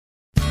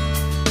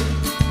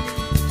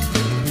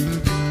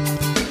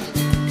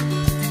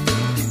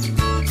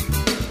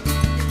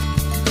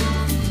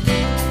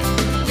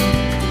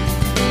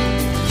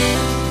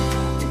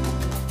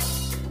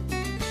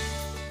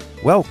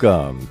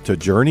Welcome to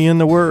Journey in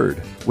the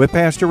Word with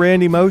Pastor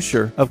Randy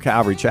Mosher of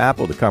Calvary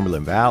Chapel, the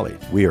Cumberland Valley.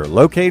 We are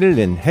located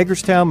in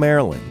Hagerstown,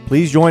 Maryland.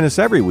 Please join us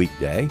every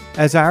weekday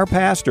as our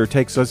pastor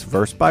takes us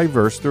verse by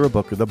verse through a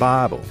book of the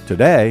Bible.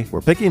 Today,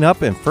 we're picking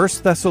up in 1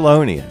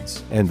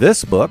 Thessalonians. In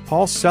this book,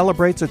 Paul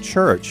celebrates a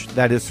church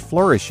that is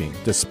flourishing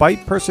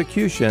despite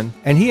persecution,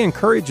 and he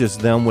encourages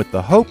them with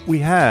the hope we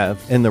have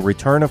in the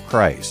return of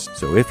Christ.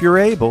 So if you're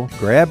able,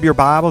 grab your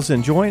Bibles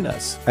and join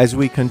us as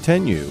we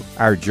continue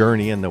our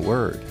journey in the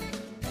Word.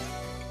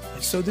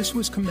 So this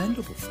was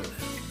commendable for them.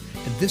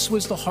 And this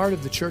was the heart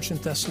of the church in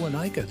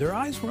Thessalonica. Their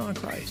eyes were on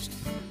Christ.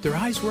 Their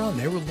eyes were on.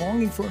 They were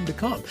longing for him to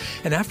come.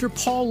 And after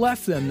Paul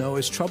left them, though,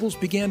 as troubles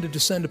began to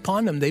descend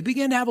upon them, they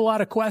began to have a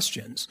lot of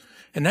questions.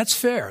 And that's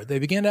fair. They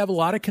began to have a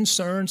lot of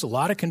concerns, a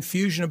lot of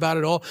confusion about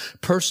it all,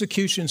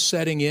 persecution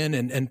setting in.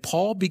 And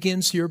Paul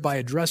begins here by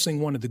addressing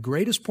one of the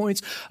greatest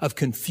points of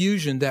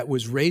confusion that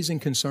was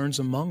raising concerns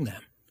among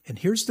them. And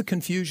here's the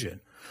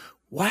confusion.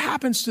 What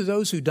happens to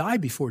those who die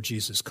before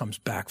Jesus comes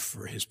back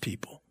for his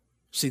people?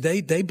 See,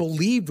 they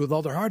believed with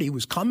all their heart he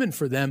was coming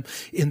for them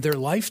in their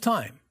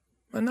lifetime.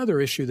 Another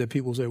issue that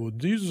people say, well,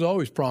 Jesus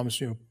always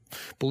promised,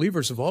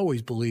 believers have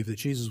always believed that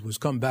Jesus was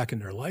coming back in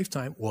their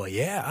lifetime. Well,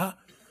 yeah,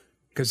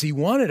 because he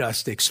wanted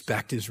us to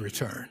expect his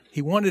return.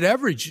 He wanted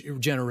every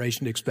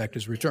generation to expect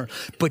his return.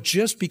 But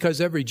just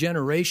because every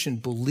generation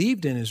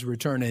believed in his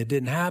return and it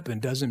didn't happen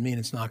doesn't mean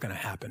it's not going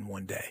to happen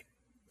one day.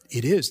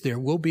 It is. There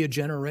will be a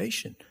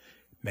generation.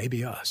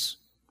 Maybe us.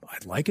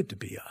 I'd like it to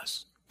be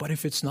us. But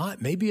if it's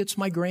not, maybe it's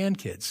my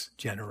grandkids'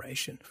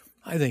 generation.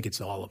 I think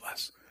it's all of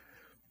us.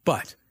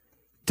 But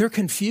they're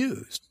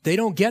confused. They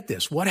don't get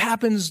this. What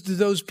happens to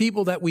those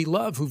people that we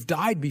love who've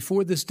died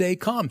before this day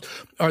comes?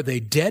 Are they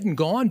dead and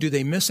gone? Do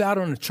they miss out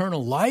on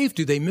eternal life?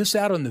 Do they miss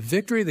out on the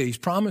victory that he's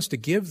promised to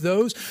give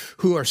those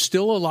who are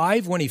still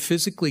alive when he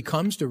physically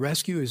comes to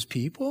rescue his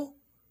people?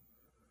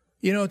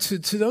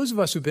 To those of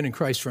us who've been in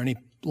Christ for any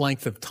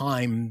length of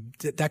time,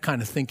 that kind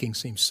of thinking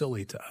seems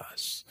silly to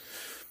us.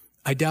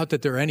 I doubt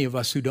that there are any of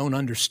us who don't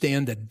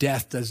understand that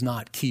death does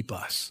not keep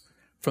us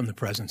from the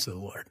presence of the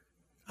Lord.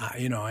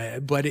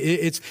 But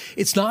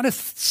it's not a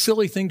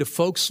silly thing to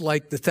folks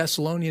like the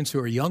Thessalonians who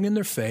are young in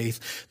their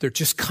faith. They're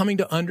just coming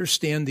to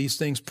understand these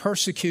things.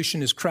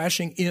 Persecution is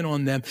crashing in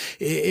on them.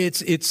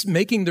 It's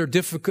making their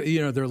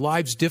their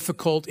lives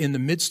difficult in the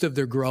midst of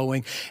their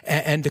growing,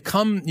 and to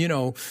come,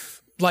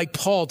 like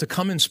Paul, to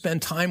come and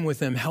spend time with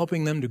them,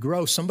 helping them to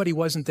grow. Somebody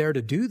wasn't there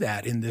to do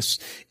that in this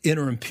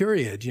interim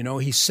period.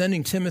 He's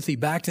sending Timothy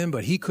back to him,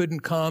 but he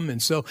couldn't come.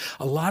 And so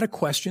a lot of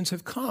questions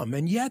have come.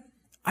 And yet,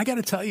 I got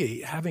to tell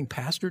you, having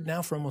pastored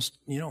now for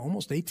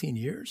almost 18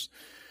 years,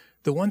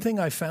 the one thing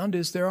I found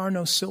is there are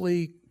no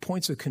silly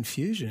points of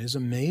confusion. It's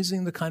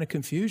amazing the kind of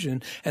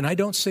confusion. And I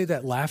don't say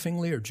that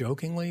laughingly or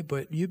jokingly,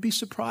 but you'd be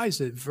surprised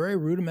at very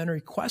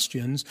rudimentary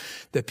questions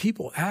that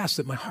people ask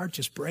that my heart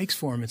just breaks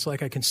for them. It's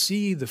like I can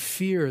see the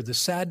fear, the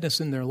sadness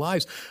in their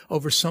lives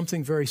over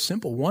something very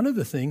simple. One of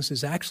the things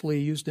is actually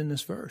used in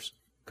this verse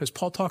because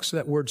Paul talks to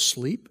that word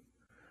sleep.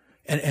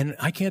 And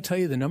I can't tell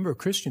you the number of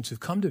Christians who've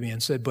come to me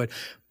and said, but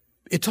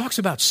it talks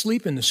about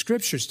sleep in the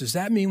scriptures. Does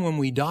that mean when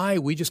we die,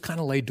 we just kind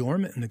of lay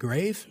dormant in the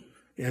grave?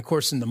 And of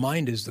course, in the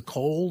mind is the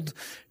cold,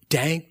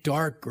 dank,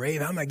 dark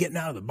grave. How am I getting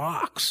out of the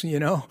box?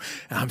 And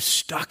I'm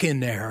stuck in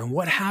there. And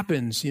what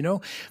happens?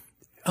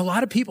 A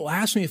lot of people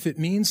ask me if it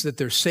means that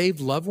their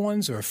saved loved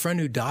ones or a friend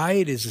who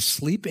died is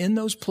asleep in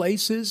those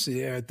places.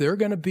 They're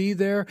going to be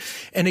there.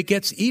 And it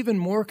gets even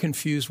more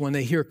confused when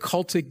they hear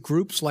cultic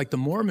groups like the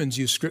Mormons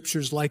use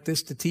scriptures like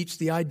this to teach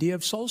the idea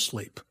of soul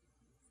sleep.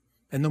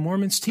 And the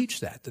Mormons teach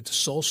that the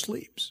soul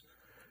sleeps.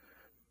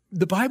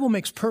 The Bible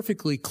makes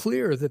perfectly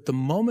clear that at the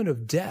moment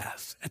of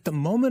death,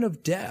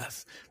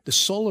 the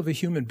soul of a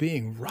human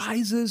being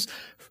rises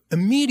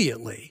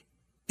immediately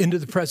into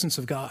the presence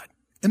of God.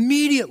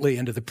 Immediately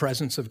into the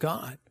presence of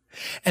God.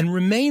 And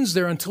remains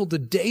there until the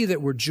day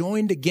that we're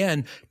joined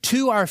again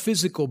to our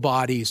physical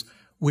bodies,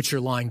 which are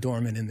lying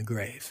dormant in the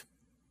grave.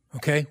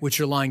 Okay?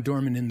 Which are lying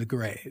dormant in the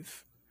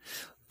grave.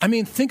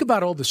 Think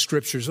about all the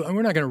scriptures.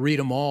 We're not going to read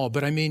them all,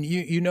 but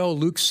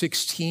Luke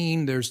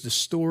 16, there's the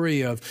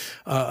story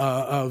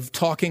of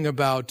talking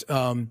about,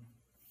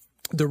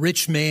 the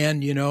rich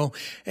man,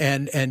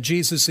 and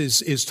Jesus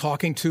is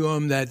talking to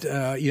him that,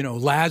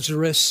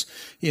 Lazarus,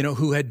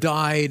 who had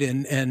died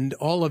and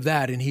all of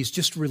that. And he's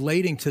just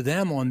relating to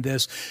them on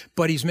this,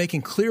 but he's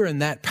making clear in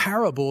that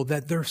parable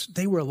that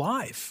they were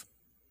alive.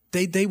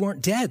 They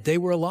weren't dead. They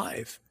were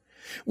alive.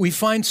 We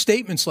find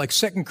statements like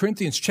 2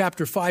 Corinthians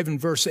chapter 5 and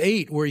verse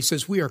 8, where he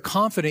says, we are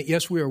confident,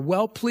 yes, we are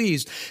well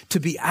pleased to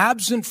be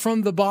absent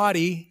from the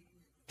body.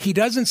 He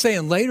doesn't say,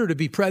 and later to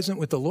be present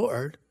with the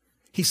Lord.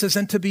 He says,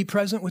 and to be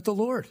present with the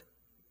Lord.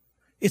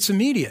 It's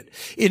immediate.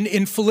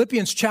 In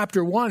Philippians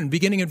chapter 1,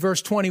 beginning in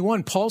verse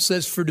 21, Paul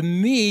says, for to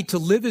me to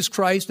live is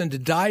Christ and to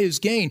die is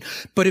gain.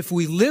 But if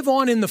we live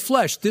on in the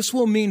flesh, this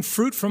will mean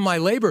fruit from my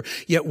labor.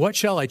 Yet what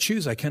shall I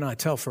choose? I cannot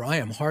tell, for I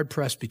am hard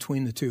pressed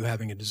between the two,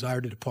 having a desire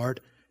to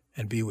depart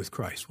and be with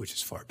Christ, which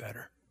is far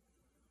better.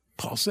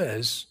 Paul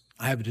says,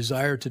 I have a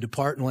desire to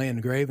depart and lay in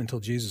the grave until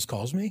Jesus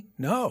calls me?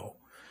 No.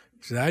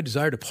 He said, I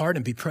desire to depart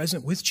and be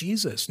present with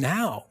Jesus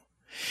now.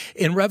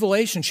 In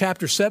Revelation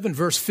chapter 7,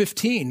 verse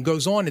 15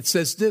 goes on, it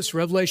says this,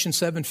 Revelation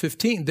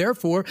 7:15,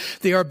 therefore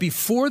they are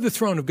before the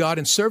throne of God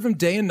and serve him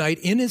day and night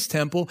in his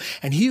temple,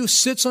 and he who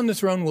sits on the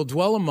throne will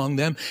dwell among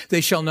them.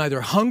 They shall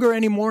neither hunger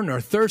anymore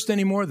nor thirst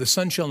anymore. The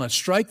sun shall not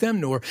strike them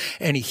nor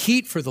any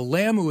heat, for the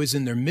Lamb who is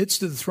in their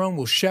midst of the throne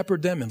will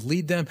shepherd them and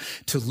lead them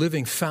to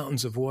living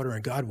fountains of water,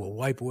 and God will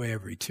wipe away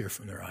every tear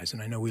from their eyes.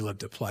 And I know we love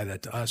to apply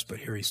that to us, but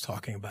here he's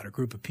talking about a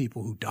group of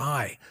people who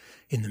die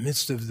in the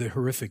midst of the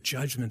horrific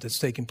judgment that's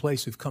taking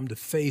place, who've come to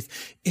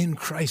faith in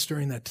Christ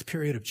during that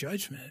period of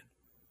judgment.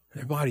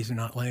 Their bodies are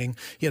not laying,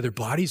 their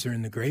bodies are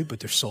in the grave, but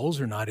their souls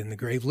are not in the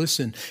grave.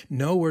 Listen,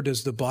 nowhere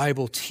does the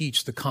Bible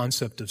teach the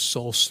concept of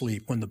soul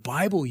sleep. When the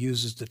Bible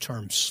uses the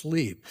term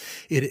sleep,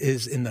 it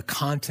is in the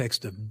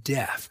context of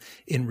death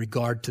in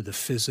regard to the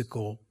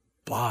physical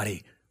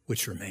body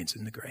which remains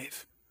in the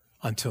grave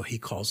until he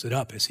calls it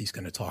up, as he's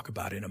going to talk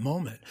about in a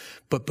moment.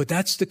 But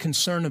that's the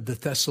concern of the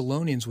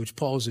Thessalonians, which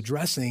Paul is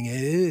addressing,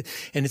 and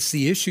it's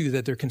the issue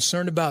that they're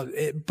concerned about.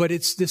 But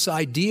it's this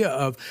idea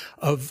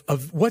of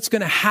what's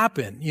going to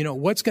happen.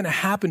 What's going to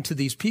happen to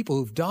these people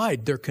who've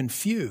died? They're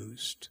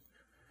confused.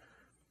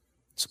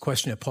 It's a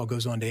question that Paul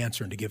goes on to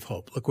answer and to give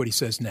hope. Look what he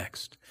says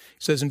next.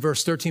 He says in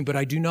verse 13, but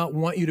I do not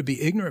want you to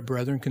be ignorant,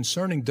 brethren,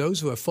 concerning those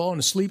who have fallen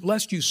asleep,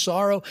 lest you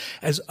sorrow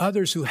as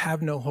others who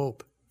have no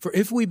hope. For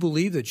if we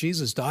believe that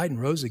Jesus died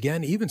and rose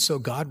again, even so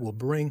God will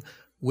bring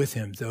with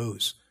him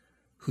those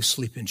who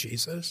sleep in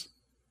Jesus.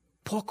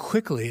 Paul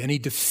quickly and he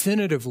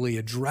definitively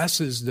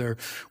addresses their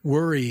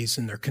worries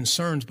and their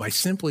concerns by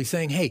simply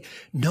saying, hey,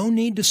 no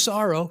need to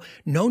sorrow,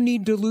 no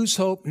need to lose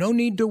hope, no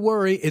need to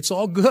worry. It's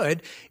all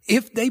good.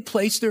 If they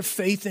place their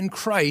faith in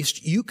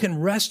Christ, you can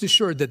rest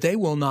assured that they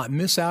will not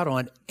miss out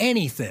on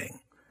anything,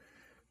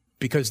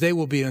 because they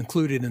will be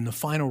included in the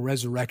final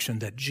resurrection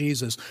that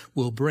Jesus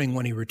will bring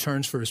when he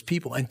returns for his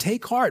people. And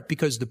take heart,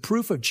 because the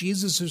proof of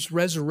Jesus'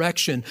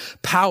 resurrection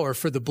power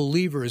for the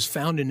believer is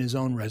found in his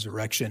own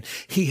resurrection.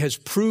 He has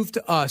proved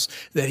to us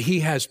that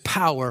he has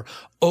power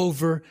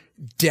over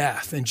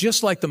death. And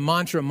just like the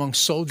mantra among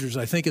soldiers,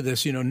 I think of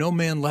this, no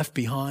man left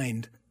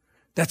behind.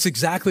 That's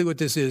exactly what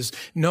this is.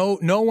 No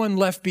one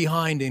left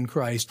behind in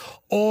Christ.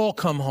 All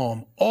come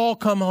home. All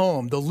come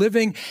home. The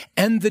living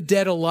and the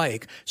dead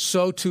alike.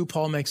 So too,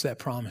 Paul makes that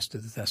promise to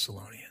the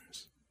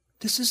Thessalonians.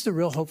 This is the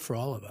real hope for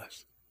all of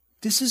us.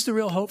 This is the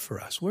real hope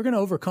for us. We're going to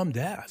overcome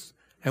death.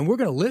 And we're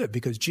going to live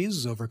because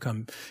Jesus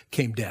overcame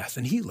death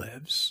and he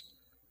lives.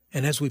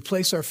 And as we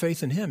place our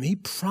faith in him, he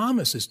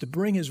promises to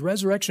bring his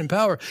resurrection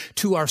power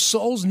to our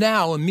souls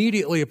now,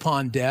 immediately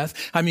upon death.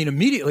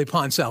 Immediately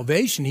upon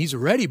salvation. He's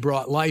already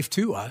brought life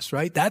to us,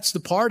 right? That's the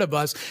part of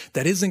us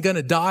that isn't going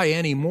to die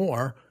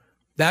anymore.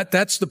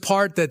 That's the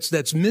part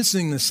that's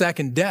missing the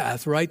second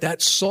death, right?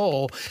 That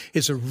soul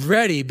has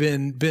already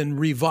been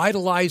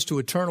revitalized to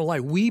eternal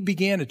life. We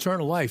began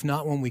eternal life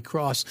not when we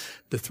crossed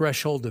the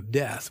threshold of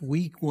death.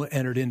 We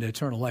entered into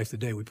eternal life the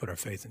day we put our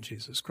faith in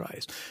Jesus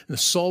Christ. And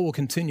the soul will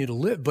continue to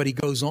live, but he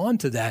goes on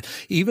to that.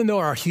 Even though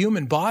our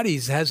human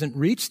bodies hasn't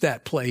reached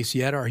that place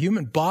yet, our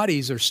human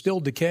bodies are still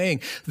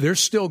decaying. They're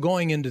still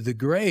going into the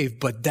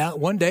grave, but that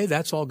one day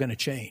that's all going to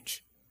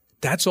change.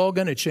 That's all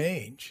going to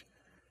change.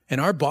 And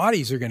our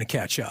bodies are going to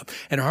catch up,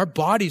 and our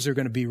bodies are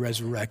going to be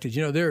resurrected.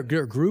 There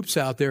are groups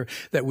out there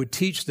that would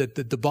teach that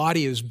the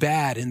body is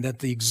bad and that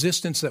the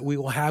existence that we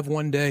will have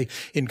one day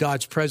in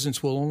God's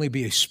presence will only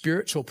be a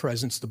spiritual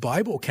presence. The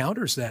Bible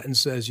counters that and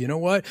says, you know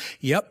what?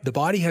 Yep, the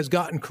body has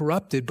gotten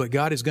corrupted, but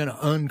God is going to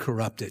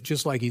uncorrupt it,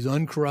 just like he's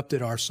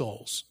uncorrupted our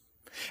souls.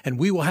 And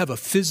we will have a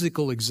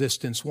physical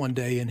existence one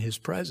day in his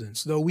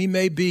presence. Though we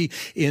may be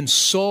in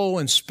soul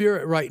and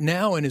spirit right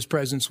now in his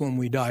presence when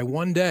we die,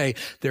 one day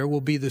there will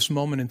be this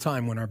moment in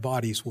time when our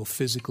bodies will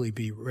physically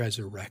be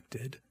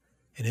resurrected.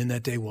 And in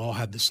that day we'll all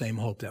have the same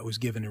hope that was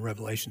given in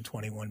Revelation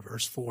 21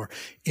 verse 4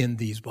 in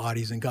these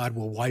bodies. And God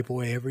will wipe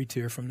away every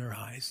tear from their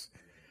eyes.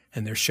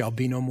 And there shall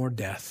be no more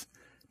death,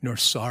 nor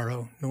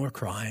sorrow, nor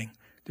crying.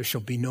 There shall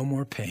be no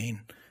more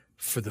pain,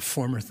 for the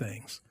former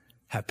things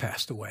have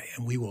passed away.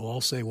 And we will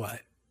all say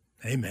what?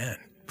 Amen.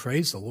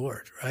 Praise the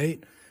Lord,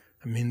 right?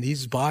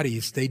 These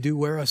bodies, they do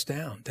wear us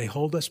down. They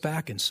hold us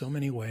back in so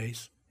many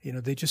ways.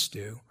 They just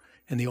do.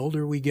 And the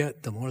older we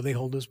get, the more they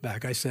hold us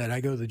back. I said, I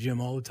go to the gym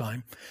all the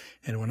time.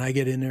 And when I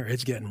get in there,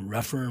 it's getting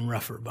rougher and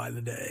rougher by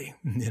the day,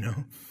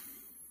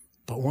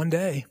 But one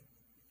day,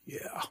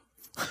 yeah.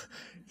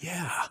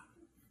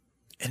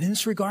 And in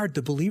this regard,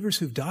 the believers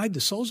who've died, the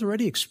soul's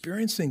already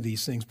experiencing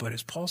these things. But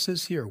as Paul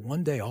says here,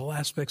 one day all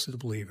aspects of the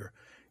believer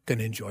going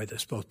to enjoy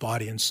this, both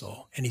body and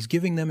soul. And he's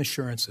giving them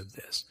assurance of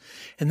this.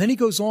 And then he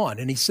goes on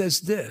and he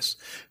says this,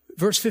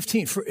 verse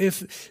 15, for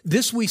if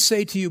this we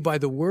say to you by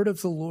the word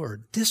of the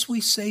Lord, this we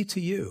say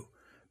to you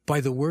by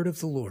the word of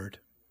the Lord.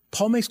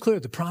 Paul makes clear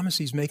the promise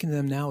he's making to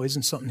them now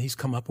isn't something he's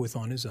come up with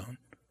on his own.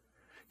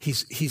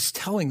 He's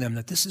telling them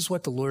that this is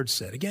what the Lord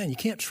said. Again, you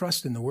can't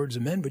trust in the words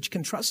of men, but you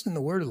can trust in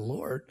the word of the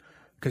Lord.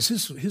 because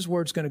his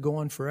word's going to go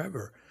on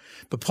forever.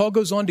 But Paul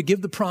goes on to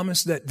give the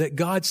promise that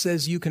God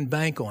says you can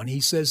bank on. He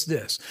says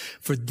this,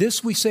 "For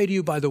this we say to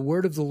you by the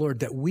word of the Lord,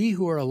 that we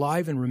who are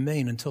alive and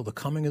remain until the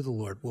coming of the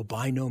Lord will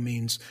by no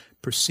means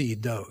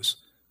precede those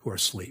who are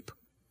asleep."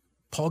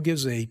 Paul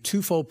gives a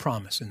twofold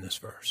promise in this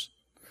verse.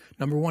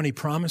 Number one, he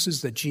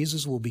promises that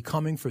Jesus will be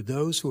coming for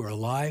those who are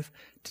alive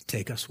to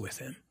take us with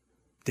him.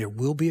 There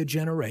will be a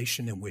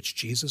generation in which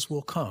Jesus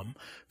will come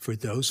for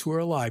those who are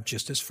alive,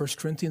 just as 1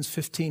 Corinthians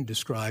 15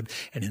 described,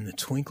 and in the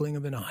twinkling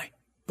of an eye,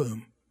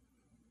 boom,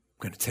 I'm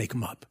going to take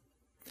them up.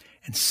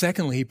 And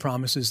secondly, he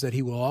promises that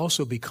he will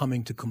also be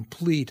coming to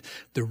complete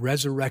the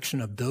resurrection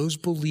of those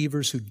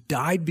believers who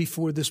died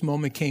before this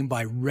moment came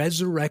by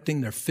resurrecting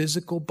their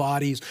physical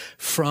bodies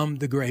from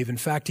the grave. In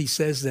fact, he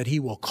says that he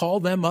will call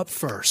them up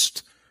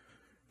first.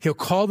 He'll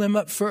call them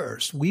up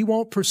first. We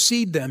won't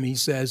precede them, he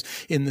says,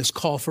 in this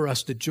call for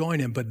us to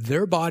join him, but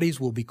their bodies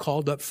will be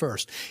called up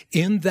first.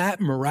 In that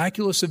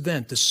miraculous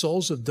event, the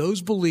souls of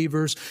those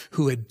believers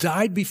who had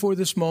died before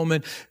this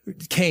moment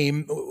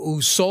came,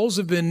 whose souls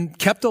have been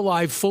kept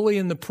alive fully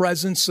in the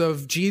presence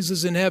of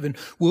Jesus in heaven,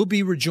 will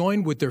be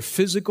rejoined with their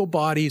physical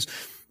bodies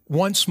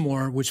once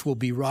more, which will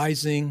be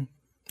rising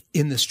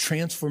in this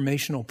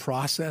transformational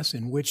process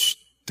in which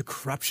the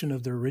corruption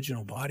of their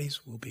original bodies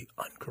will be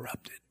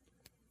uncorrupted.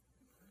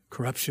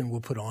 Corruption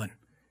will put on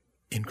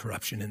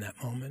incorruption in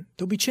that moment.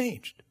 They'll be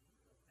changed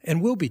and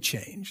will be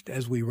changed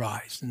as we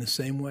rise in the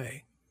same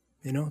way.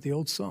 You know, the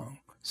old song,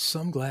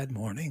 "Some glad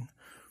morning,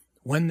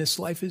 when this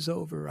life is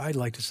over." I'd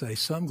like to say,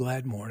 "Some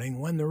glad morning,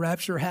 when the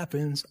rapture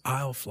happens,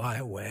 I'll fly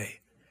away."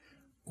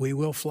 We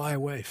will fly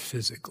away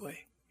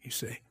physically, you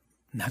see.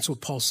 And that's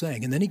what Paul's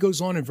saying. And then he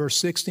goes on in verse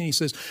 16, he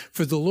says,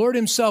 "For the Lord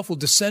himself will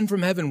descend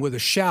from heaven with a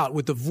shout,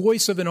 with the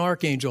voice of an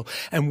archangel,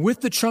 and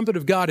with the trumpet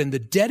of God, and the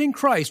dead in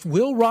Christ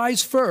will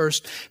rise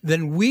first.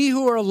 Then we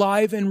who are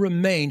alive and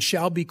remain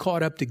shall be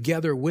caught up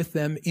together with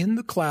them in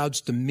the clouds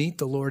to meet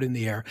the Lord in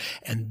the air,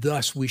 and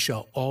thus we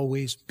shall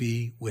always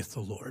be with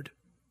the Lord."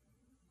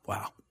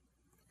 Wow.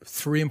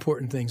 3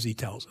 important things he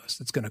tells us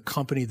that's going to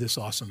accompany this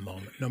awesome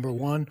moment. Number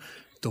one,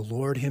 the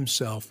Lord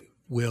himself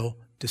will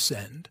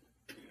descend.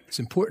 It's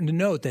important to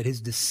note that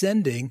his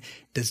descending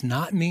does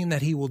not mean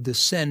that he will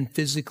descend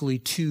physically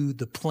to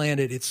the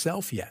planet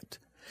itself yet.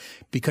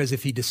 Because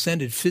if he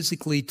descended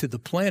physically to the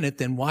planet,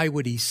 then why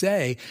would he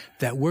say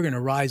that we're going to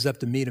rise up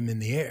to meet him in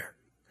the air?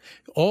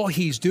 All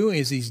he's doing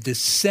is he's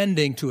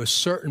descending to a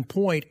certain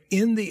point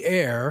in the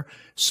air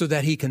so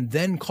that he can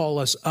then call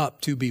us up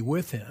to be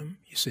with him.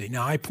 You see,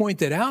 now I point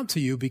that out to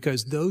you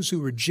because those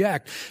who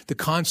reject the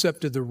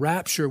concept of the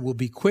rapture will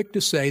be quick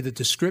to say that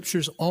the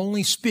scriptures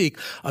only speak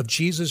of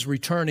Jesus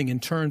returning in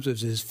terms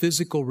of his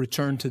physical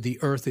return to the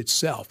earth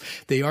itself.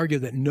 They argue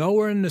that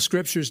nowhere in the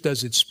scriptures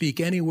does it speak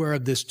anywhere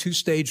of this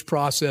 2-stage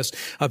process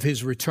of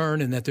his return,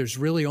 and that there's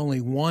really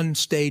only one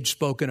stage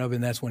spoken of,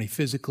 and that's when he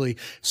physically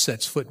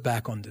sets foot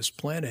back on this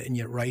planet. And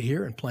yet right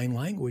here in plain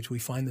language, we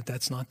find that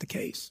that's not the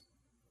case.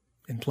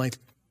 In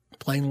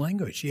plain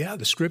language. Yeah,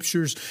 the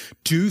scriptures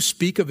do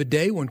speak of a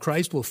day when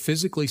Christ will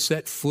physically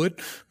set foot,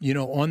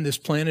 on this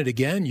planet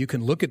again. You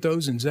can look at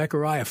those in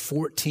Zechariah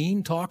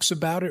 14 talks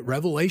about it.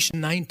 Revelation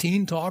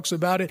 19 talks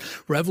about it.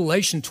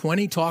 Revelation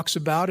 20 talks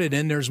about it.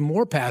 And there's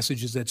more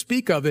passages that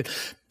speak of it.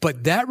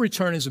 But that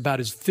return is about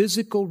his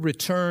physical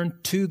return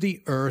to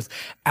the earth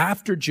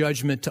after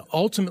judgment to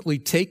ultimately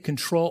take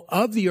control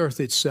of the earth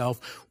itself.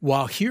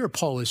 While here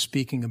Paul is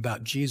speaking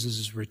about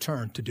Jesus'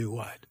 return to do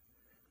what?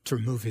 To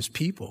remove his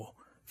people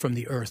from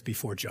the earth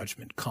before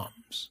judgment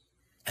comes.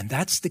 And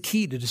that's the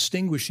key to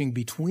distinguishing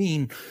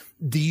between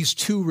these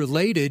two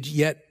related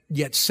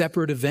yet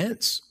separate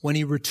events. When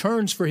he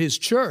returns for his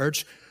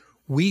church,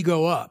 we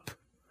go up.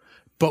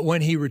 But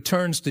when he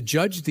returns to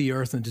judge the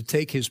earth and to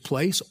take his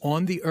place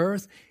on the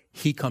earth,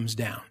 he comes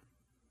down.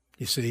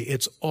 You see,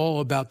 it's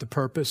all about the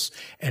purpose,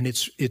 and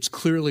it's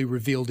clearly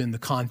revealed in the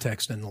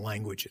context and the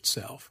language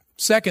itself.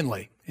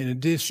 Secondly, in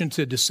addition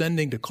to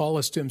descending to call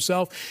us to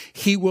himself,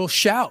 he will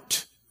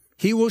shout.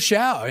 He will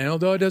shout. And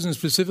although it doesn't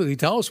specifically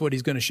tell us what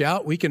he's going to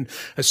shout, we can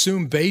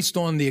assume based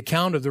on the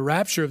account of the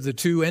rapture of the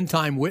 2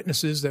 end-time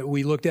witnesses that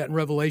we looked at in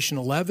Revelation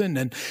 11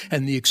 and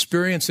the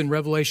experience in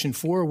Revelation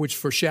 4, which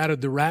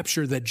foreshadowed the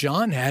rapture that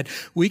John had,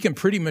 we can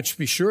pretty much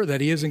be sure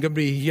that he isn't going to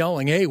be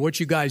yelling, "Hey, what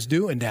you guys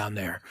doing down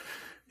there?"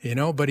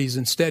 But he's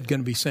instead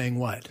going to be saying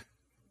what?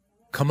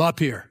 "Come up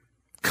here.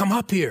 Come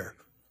up here.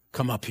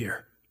 Come up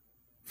here."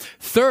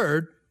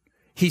 Third,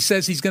 he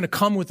says he's going to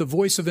come with the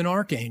voice of an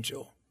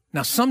archangel.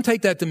 Now, some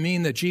take that to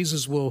mean that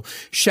Jesus will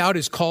shout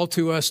his call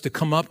to us to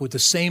come up with the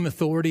same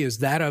authority as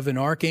that of an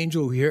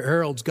archangel who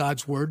heralds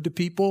God's word to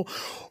people.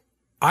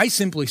 I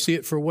simply see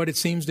it for what it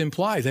seems to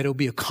imply, that it'll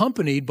be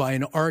accompanied by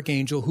an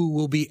archangel who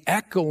will be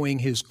echoing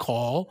his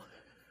call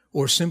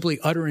or simply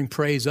uttering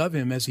praise of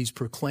him as he's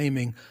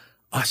proclaiming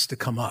us to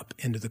come up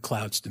into the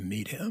clouds to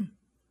meet him.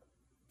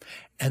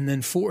 And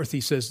then fourth,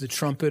 he says the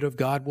trumpet of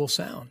God will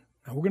sound.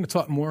 Now, we're going to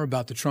talk more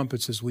about the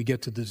trumpets as we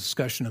get to the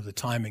discussion of the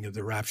timing of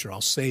the rapture.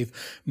 I'll save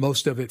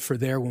most of it for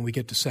there when we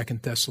get to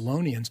 2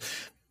 Thessalonians.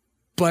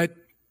 But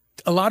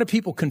A lot of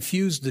people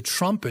confuse the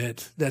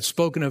trumpet that's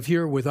spoken of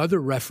here with other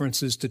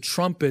references to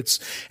trumpets,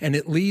 and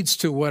it leads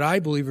to what I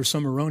believe are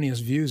some erroneous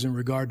views in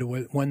regard to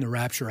when the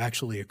rapture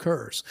actually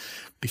occurs.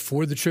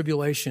 Before the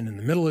tribulation, in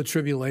the middle of the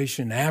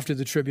tribulation, after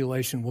the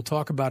tribulation. We'll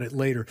talk about it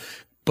later.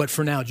 But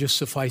for now, just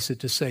suffice it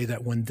to say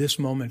that when this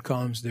moment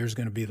comes, there's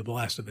going to be the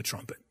blast of a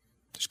trumpet.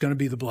 There's going to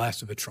be the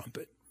blast of a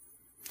trumpet.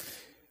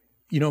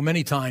 You know,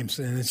 many times,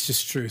 and it's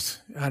just truth,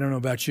 I don't know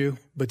about you,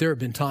 but there have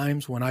been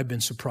times when I've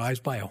been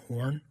surprised by a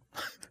horn.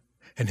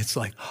 And it's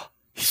like, oh,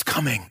 he's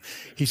coming.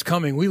 He's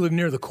coming. We live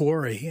near the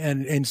quarry.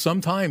 And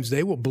sometimes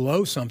they will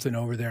blow something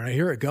over there. And I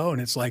hear it go.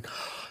 And it's like,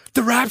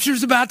 the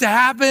rapture's about to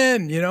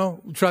happen. You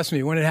know, trust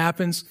me, when it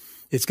happens,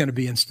 it's going to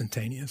be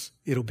instantaneous.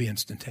 It'll be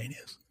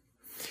instantaneous.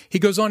 He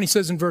goes on, he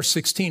says in verse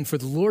 16, for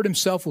the Lord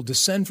himself will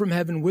descend from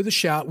heaven with a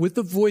shout, with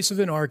the voice of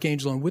an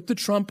archangel, and with the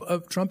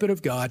trumpet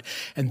of God,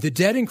 and the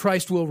dead in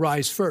Christ will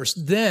rise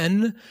first.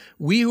 Then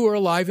we who are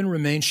alive and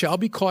remain shall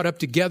be caught up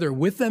together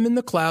with them in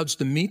the clouds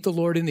to meet the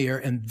Lord in the air,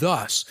 and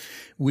thus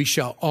we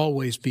shall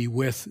always be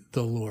with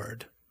the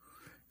Lord.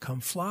 Come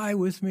fly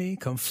with me,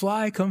 come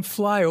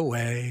fly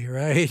away,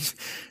 right?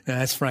 Now,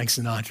 that's Frank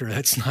Sinatra.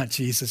 That's not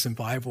Jesus in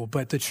Bible.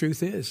 But the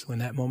truth is, when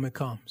that moment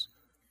comes,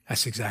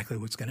 that's exactly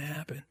what's going to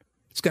happen.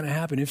 It's going to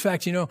happen. In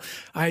fact, you know,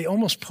 I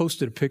almost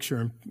posted a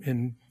picture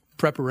in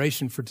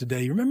preparation for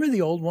today. You remember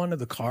the old one of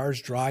the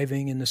cars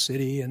driving in the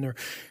city and they're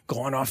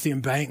going off the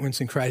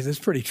embankments and crashes? It's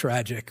pretty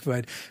tragic,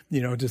 but, you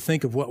know, to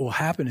think of what will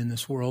happen in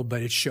this world,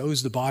 but it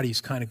shows the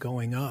bodies kind of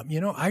going up. You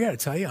know, I got to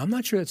tell you, I'm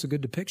not sure that's a good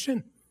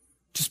depiction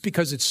just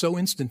because it's so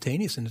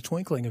instantaneous in the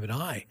twinkling of an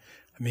eye.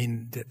 I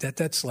mean,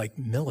 that's like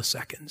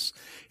milliseconds.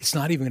 It's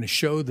not even going to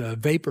show the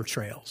vapor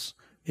trails.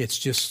 It's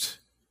just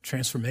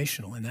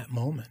transformational in that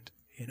moment,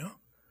 you know?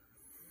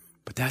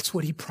 But that's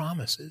what he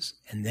promises.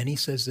 And then he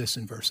says this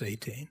in verse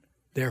 18.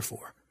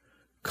 Therefore,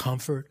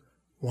 comfort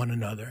one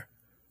another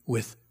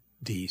with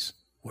these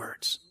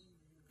words.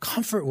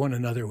 Comfort one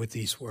another with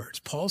these words.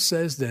 Paul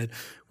says that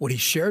what he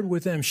shared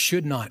with them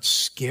should not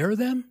scare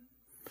them.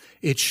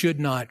 It should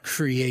not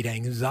create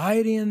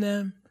anxiety in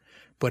them,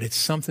 but it's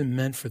something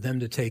meant for them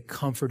to take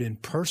comfort in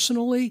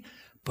personally,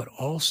 but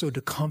also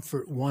to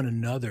comfort one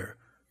another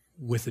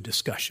with a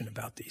discussion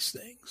about these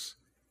things.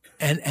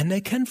 And they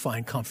can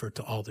find comfort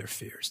to all their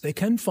fears. They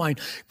can find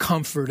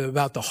comfort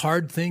about the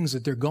hard things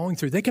that they're going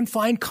through. They can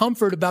find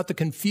comfort about the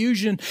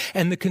confusion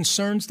and the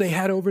concerns they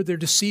had over their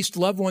deceased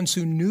loved ones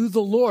who knew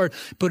the Lord,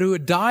 but who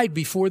had died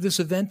before this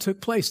event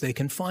took place. They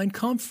can find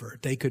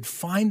comfort. They could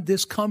find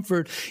this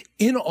comfort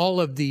in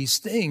all of these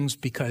things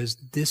because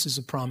this is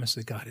a promise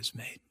that God has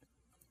made.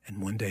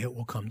 And one day it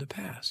will come to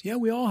pass. Yeah,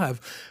 we all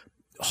have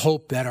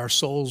hope that our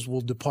souls will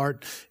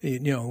depart. You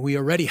know, we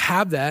already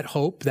have that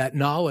hope, that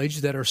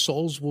knowledge that our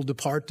souls will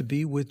depart to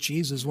be with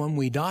Jesus when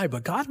we die.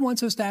 But God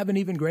wants us to have an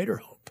even greater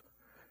hope.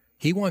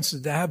 He wants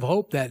us to have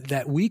hope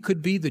that we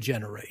could be the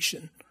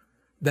generation,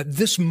 that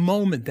this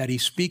moment that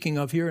he's speaking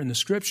of here in the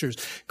scriptures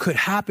could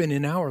happen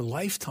in our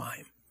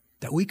lifetime,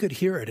 that we could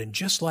hear it. And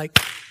just like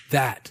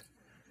that,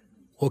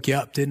 woke you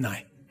up, didn't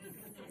I?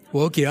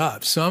 Woke you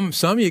up. Some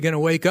of you are going to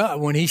wake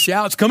up when he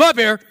shouts, come up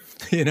here,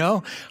 you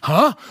know,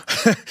 huh?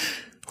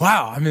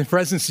 Wow, I'm in the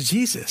presence of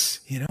Jesus,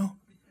 you know.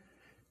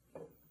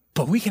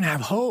 But we can have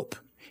hope.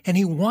 And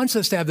he wants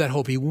us to have that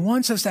hope. He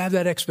wants us to have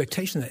that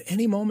expectation that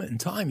any moment in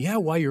time, yeah,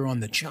 while you're on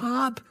the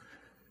job,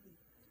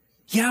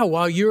 yeah,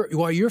 while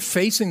you're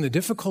facing the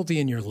difficulty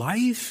in your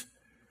life,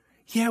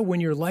 yeah, when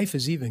your life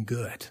is even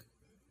good,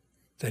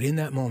 that in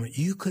that moment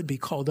you could be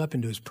called up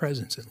into his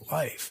presence in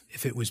life.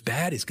 If it was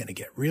bad, it's going to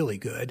get really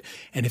good.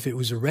 And if it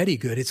was already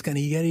good, it's going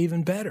to get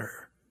even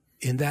better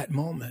in that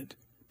moment,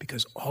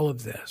 because all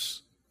of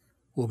this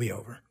will be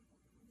over.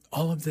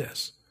 All of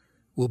this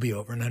will be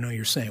over. And I know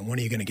you're saying, when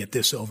are you going to get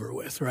this over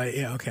with, right?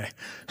 Yeah, okay.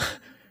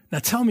 Now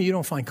tell me you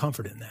don't find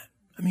comfort in that.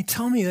 I mean,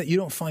 tell me that you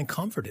don't find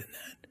comfort in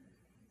that,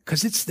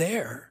 because it's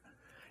there.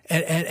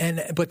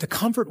 But the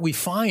comfort we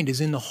find is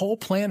in the whole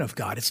plan of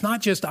God. It's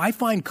not just I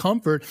find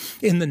comfort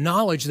in the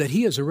knowledge that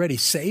he has already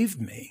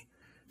saved me,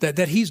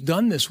 that he's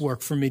done this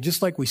work for me,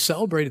 just like we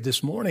celebrated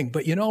this morning.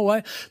 But you know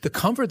what? The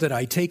comfort that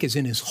I take is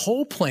in his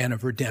whole plan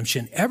of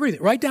redemption,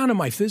 everything, right down to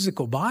my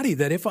physical body,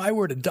 that if I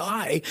were to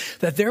die,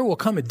 that there will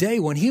come a day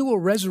when he will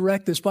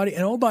resurrect this body.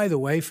 And oh, by the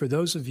way, for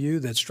those of you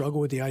that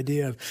struggle with the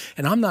idea of,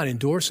 and I'm not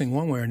endorsing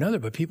one way or another,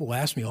 but people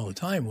ask me all the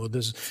time, well,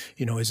 is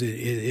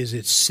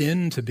it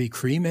sin to be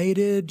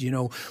cremated? You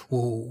know,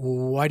 well,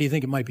 why do you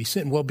think it might be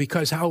sin? Well,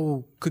 because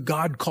how could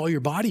God call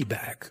your body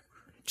back?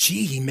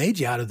 Gee, he made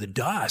you out of the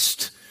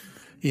dust.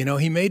 You know,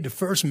 he made the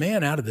first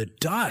man out of the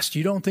dust.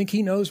 You don't think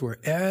he knows where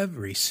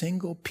every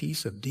single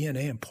piece of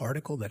DNA and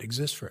particle that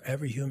exists for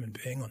every human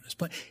being on this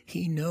planet?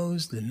 He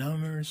knows the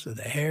numbers of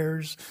the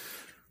hairs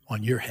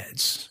on your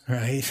heads,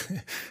 right?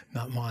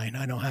 Not mine.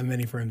 I don't have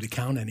many for him to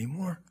count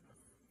anymore.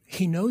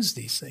 He knows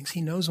these things.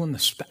 He knows when the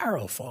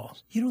sparrow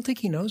falls. You don't think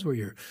he knows where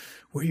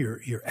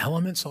your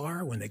elements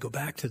are when they go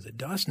back to the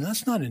dust? And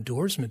that's not an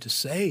endorsement to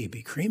say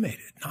be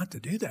cremated, not to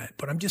do that.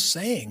 But I'm just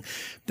saying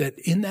that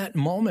in that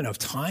moment of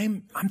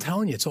time, I'm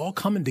telling you, it's all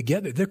coming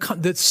together.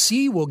 The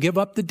sea will give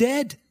up the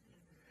dead.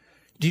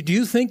 Do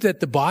you think that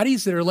the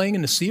bodies that are laying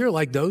in the sea are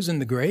like those in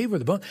the grave or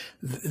the bone?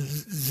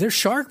 They're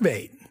shark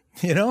bait,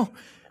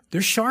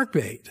 They're shark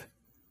bait.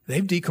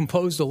 They've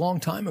decomposed a long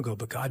time ago,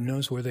 but God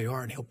knows where they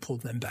are, and he'll pull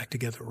them back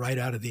together right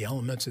out of the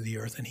elements of the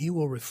earth, and he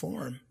will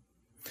reform.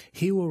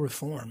 He will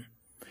reform.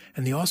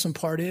 And the awesome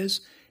part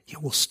is,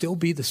 it will still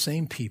be the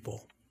same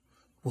people,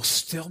 will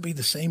still be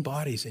the same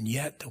bodies, and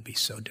yet they'll be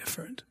so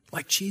different.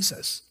 Like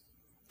Jesus.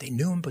 They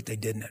knew him, but they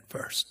didn't at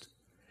first.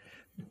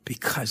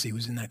 Because he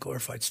was in that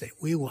glorified state.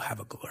 We will have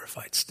a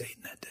glorified state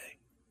in that day.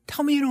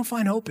 Tell me you don't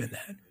find hope in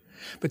that.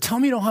 But tell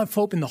me you don't have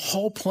hope in the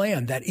whole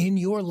plan that in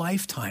your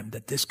lifetime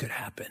that this could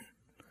happen.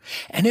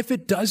 And if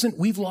it doesn't,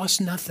 we've lost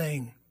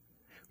nothing.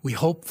 We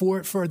hope for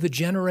it for the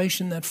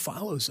generation that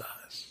follows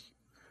us.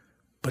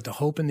 But the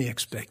hope and the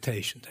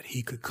expectation that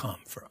he could come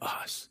for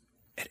us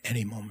at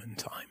any moment in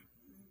time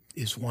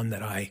is one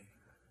that I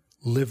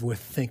live with,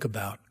 think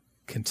about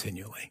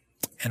continually.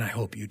 And I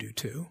hope you do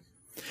too.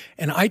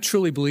 And I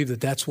truly believe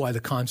that that's why the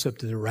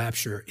concept of the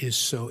rapture is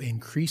so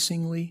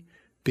increasingly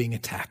being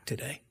attacked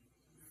today.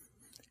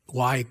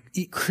 Why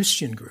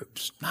Christian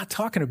groups, not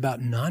talking about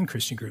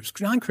non-Christian groups.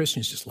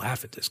 Non-Christians just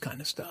laugh at this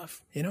kind of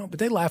stuff, but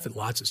they laugh at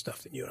lots of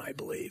stuff that you and I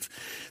believe.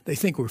 They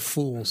think we're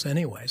fools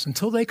anyways,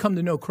 until they come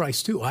to know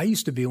Christ too. I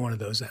used to be one of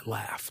those that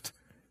laughed,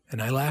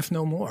 and I laugh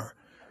no more,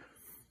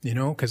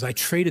 because I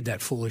traded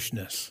that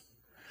foolishness.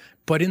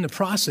 But in the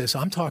process,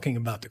 I'm talking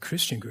about the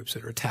Christian groups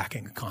that are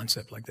attacking a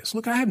concept like this.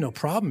 Look, I have no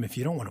problem if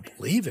you don't want to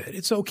believe it.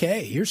 It's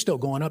okay. You're still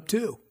going up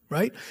too.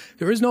 Right?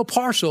 There is no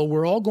partial.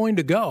 We're all going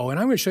to go. And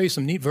I'm going to show you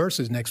some neat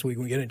verses next week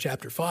when we get in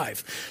chapter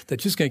 5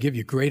 that's just going to give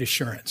you great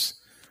assurance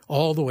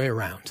all the way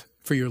around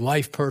for your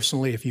life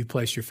personally if you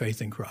place your faith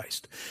in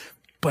Christ.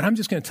 But I'm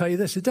just going to tell you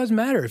this. It doesn't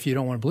matter if you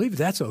don't want to believe it.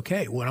 That's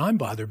okay. What I'm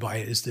bothered by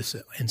is this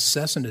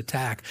incessant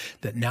attack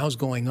that now is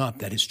going up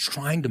that is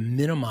trying to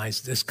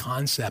minimize this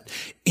concept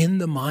in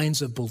the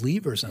minds of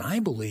believers. And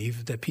I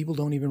believe that people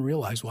don't even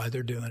realize why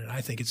they're doing it.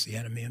 I think it's the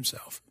enemy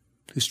himself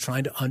who's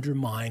trying to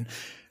undermine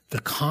the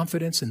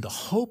confidence and the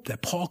hope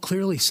that Paul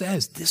clearly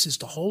says this is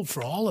to hold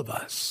for all of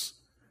us,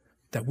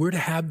 that we're to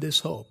have this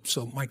hope.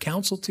 So my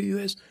counsel to you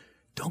is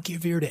don't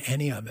give ear to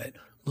any of it.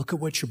 Look at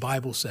what your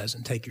Bible says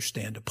and take your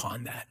stand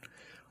upon that.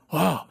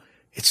 Oh,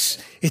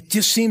 it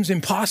just seems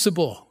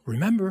impossible.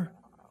 Remember,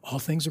 all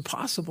things are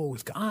possible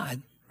with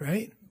God,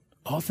 right?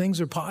 All things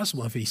are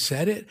possible. If he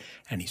said it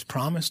and he's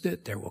promised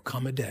it, there will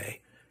come a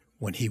day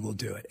when he will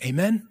do it.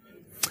 Amen?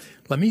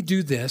 Let me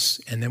do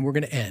this, and then we're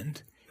going to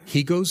end.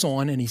 He goes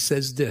on and he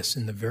says this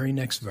in the very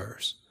next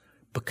verse.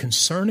 But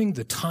concerning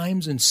the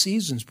times and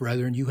seasons,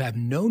 brethren, you have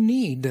no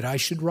need that I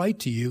should write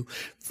to you,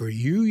 for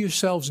you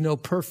yourselves know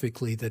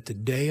perfectly that the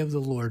day of the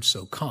Lord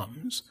so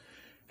comes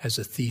as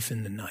a thief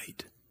in the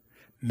night.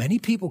 Many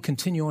people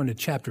continue on to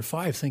chapter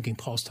 5 thinking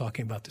Paul's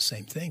talking about the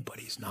same thing,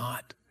 but he's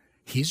not.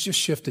 He's just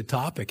shifted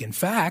topic. In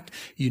fact,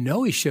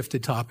 he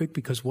shifted topic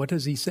because what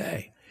does he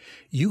say?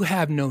 You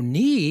have no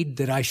need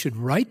that I should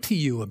write to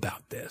you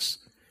about this.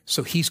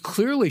 So he's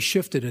clearly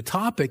shifted a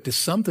topic to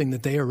something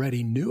that they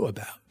already knew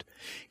about.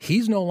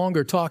 He's no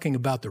longer talking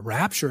about the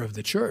rapture of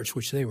the church,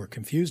 which they were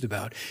confused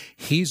about.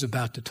 He's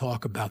about to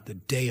talk about the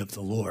day of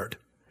the Lord.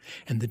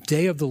 And the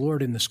day of the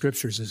Lord in the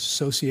scriptures is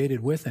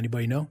associated with,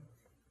 anybody know?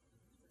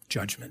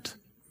 Judgment.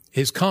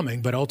 His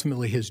coming, but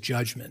ultimately his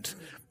judgment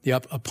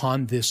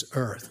upon this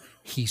earth.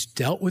 He's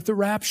dealt with the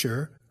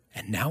rapture,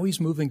 and now he's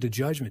moving to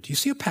judgment. Do you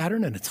see a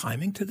pattern and a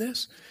timing to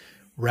this?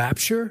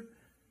 Rapture,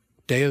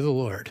 day of the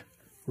Lord.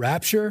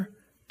 Rapture,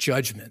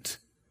 judgment,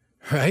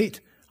 right?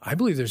 I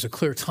believe there's a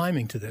clear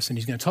timing to this, and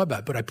he's going to talk about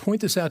it. But I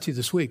point this out to you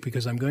this week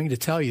because I'm going to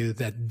tell you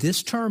that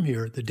this term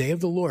here, the day of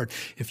the Lord,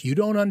 if you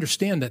don't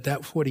understand that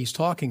that's what he's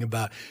talking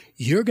about,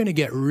 you're going to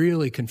get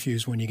really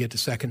confused when you get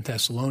to 2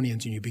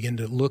 Thessalonians and you begin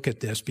to look at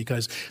this,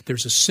 because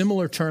there's a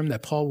similar term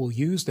that Paul will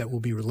use that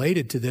will be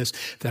related to this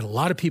that a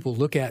lot of people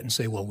look at and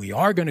say, well, we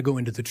are going to go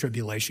into the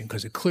tribulation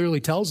because it clearly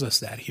tells us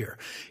that here.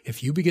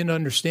 If you begin to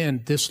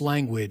understand this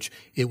language,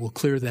 it will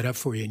clear that up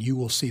for you, and you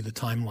will see the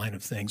timeline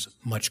of things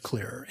much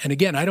clearer. And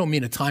again, I don't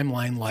mean a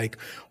timeline like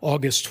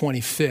August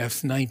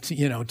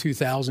 25th,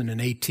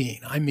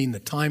 2018. I mean the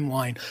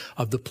timeline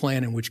of the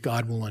plan in which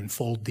God will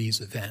unfold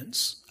these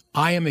events.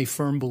 I am a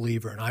firm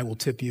believer, and I will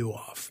tip you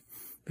off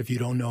if you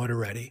don't know it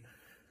already.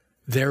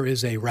 There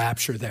is a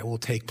rapture that will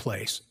take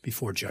place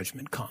before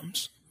judgment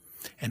comes.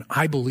 And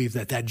I believe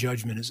that that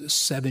judgment is a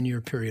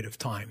 7-year period of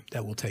time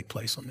that will take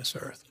place on this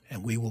earth,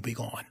 and we will be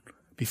gone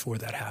before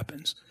that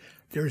happens.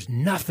 There's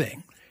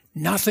nothing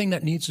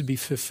that needs to be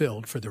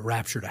fulfilled for the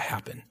rapture to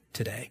happen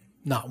today.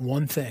 Not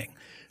one thing.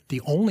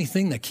 The only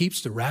thing that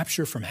keeps the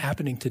rapture from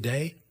happening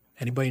today,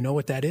 anybody know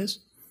what that is?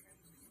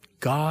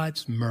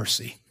 God's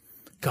mercy.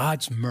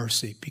 God's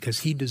mercy, because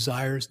he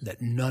desires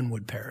that none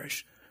would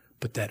perish,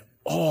 but that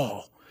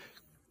all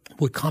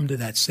would come to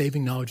that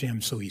saving knowledge of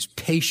him. So he's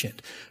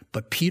patient.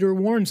 But Peter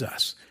warns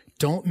us,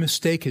 don't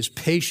mistake his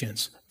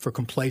patience for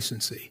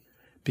complacency,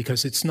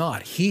 because it's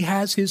not. He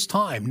has his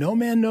time. No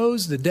man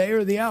knows the day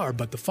or the hour,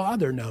 but the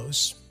Father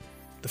knows.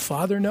 The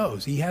Father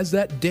knows. He has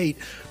that date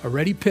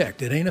already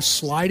picked. It ain't a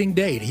sliding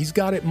date. He's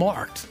got it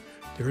marked.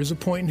 There is a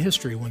point in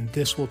history when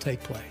this will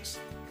take place.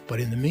 But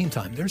in the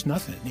meantime, there's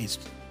nothing that needs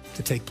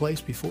to take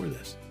place before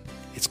this.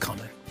 It's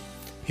coming.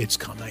 It's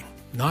coming.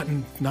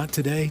 Not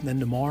today, then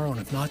tomorrow,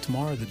 and if not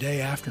tomorrow, the day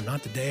after,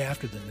 not the day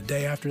after, then the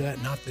day after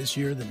that, not this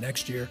year, the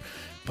next year,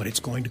 but it's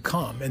going to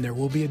come, and there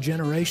will be a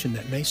generation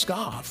that may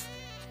scoff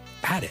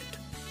at it,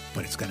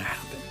 but it's going to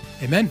happen.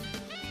 Amen?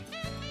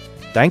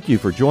 Thank you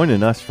for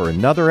joining us for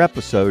another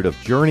episode of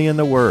Journey in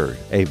the Word,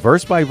 a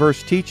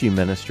verse-by-verse teaching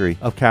ministry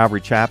of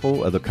Calvary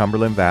Chapel of the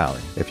Cumberland Valley.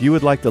 If you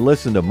would like to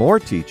listen to more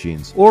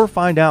teachings or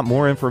find out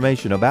more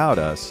information about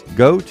us,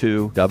 go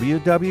to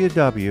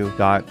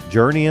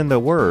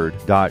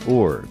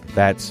www.journeyintheword.org.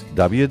 That's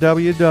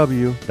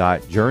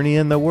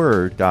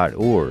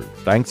www.journeyintheword.org.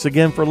 Thanks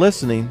again for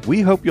listening.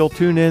 We hope you'll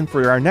tune in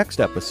for our next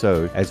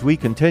episode as we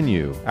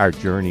continue our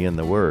journey in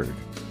the Word.